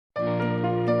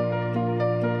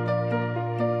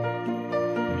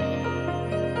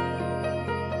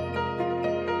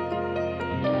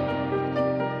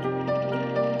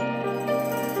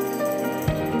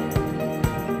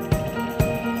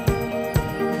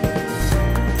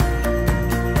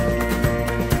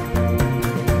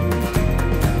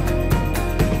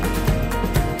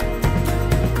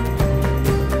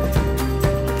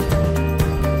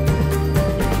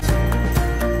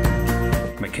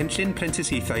Cynllun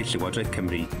Prentisiaethau Llywodraeth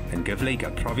Cymru yn gyfle i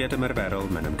gael profiad ymarferol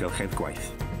mewn amgylchedd gwaith.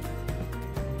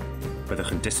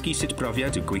 Byddwch yn dysgu sut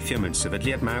brofiad yw gweithio mewn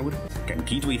sefydliad mawr, gan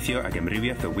gydweithio ag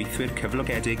amrywiaeth o weithwyr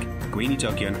cyflogedig,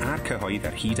 gweinidogion a'r cyhoedd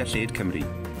ar hyd a lled Cymru.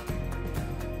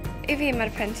 I fi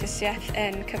mae'r Prentisiaeth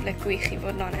yn cyfle gwych i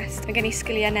fod yn onest. Mae gen i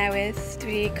sgiliau newydd,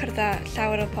 dwi wedi cwrdd â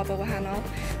llawer o pobl wahanol,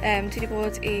 dwi wedi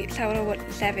bod i llawer o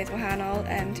llefydd wahanol,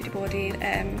 dwi wedi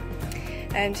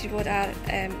bod ar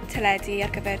teledu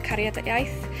ar gyfer cariad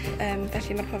iaith,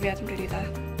 felly mae'r profiad yn rili dda.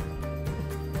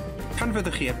 Pan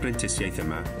fyddwch chi ar Prentisiaeth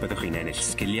yma, byddwch chi'n ennill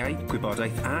sgiliau,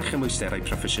 gwybodaeth a chymwysterau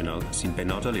proffesiynol sy'n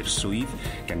benodol i'r swydd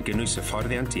gan gynnwys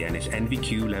hyfforddiant i ennill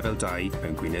NVQ lefel 2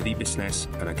 mewn Gweinyddu Busnes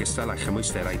yn ogystal â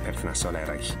chymwysterau perthnasol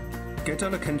eraill.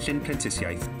 Gydol y cynllun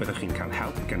Prentisiaeth, byddwch chi'n cael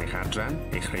help gan eich adran,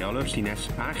 eich rheolwr llinell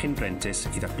a'ch brentis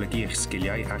i ddatblygu eich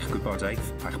sgiliau a'ch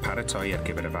gwybodaeth a'ch paratoi ar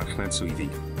gyfer y farchnad swyddi.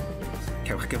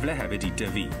 Cewch gyfle hefyd i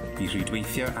dyfu, i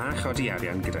rhwydweithio a chodi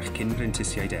arian gyda'ch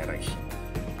cyn-brentisiaid eraill.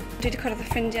 Dwi wedi cwrdd â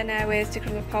ffrindiau newydd, dwi wedi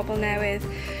cwrdd â pobl newydd.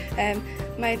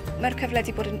 Mae'r cyfle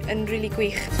wedi bod yn rili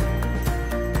gwych.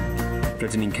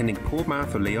 Rydyn ni'n cynnig pob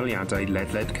math o leoliadau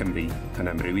ledled Cymru yn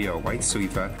amrywio o waith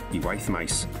swyddfa i waith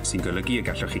maes, sy'n golygu y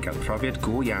gallwch chi gael profiad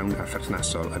go iawn a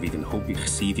pherthnasol a fydd yn hwb i'ch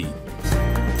CV.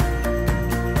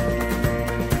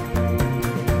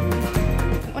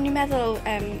 O'n i'n meddwl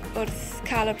wrth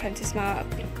cael y prentis yma,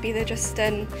 bydd e jyst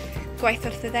yn gwaith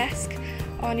wrth y ddesg.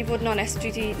 Ond i fod yn onest, dwi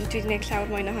wedi gwneud llawer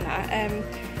mwy na hwnna.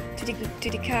 Dwi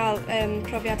wedi cael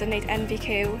profiad yn gwneud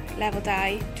NVQ lefel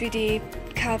 2. Dwi wedi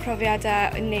cael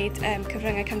profiadau yn gwneud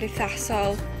cyfryngau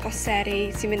cymdeithasol,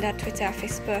 poseri sy'n mynd ar Twitter a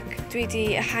Facebook. Dwi wedi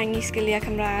ehangu sgiliau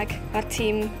Cymraeg. Mae'r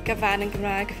tîm gyfan yn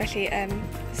Gymraeg, felly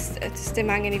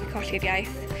dim angen i fi colli'r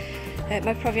iaith.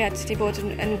 Mae'r profiad wedi bod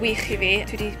yn wych i fi.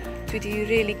 Dwi wedi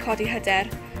rili codi hyder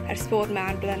ers bod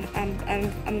yma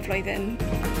am flwyddyn.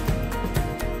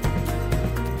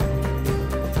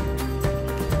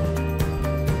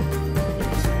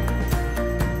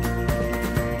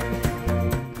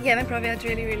 Ie, mae'n profiad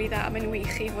rili dda, mae'n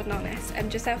wych i fod yn onest.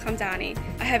 Jyst ewch amdani.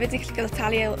 A hefyd i'ch gael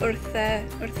talu wrth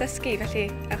ddysgu, felly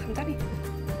ewch amdani.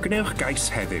 Gwnewch gais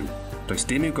heddiw. Does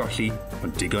dim i'w golli,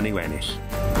 ond digon i'w ennill.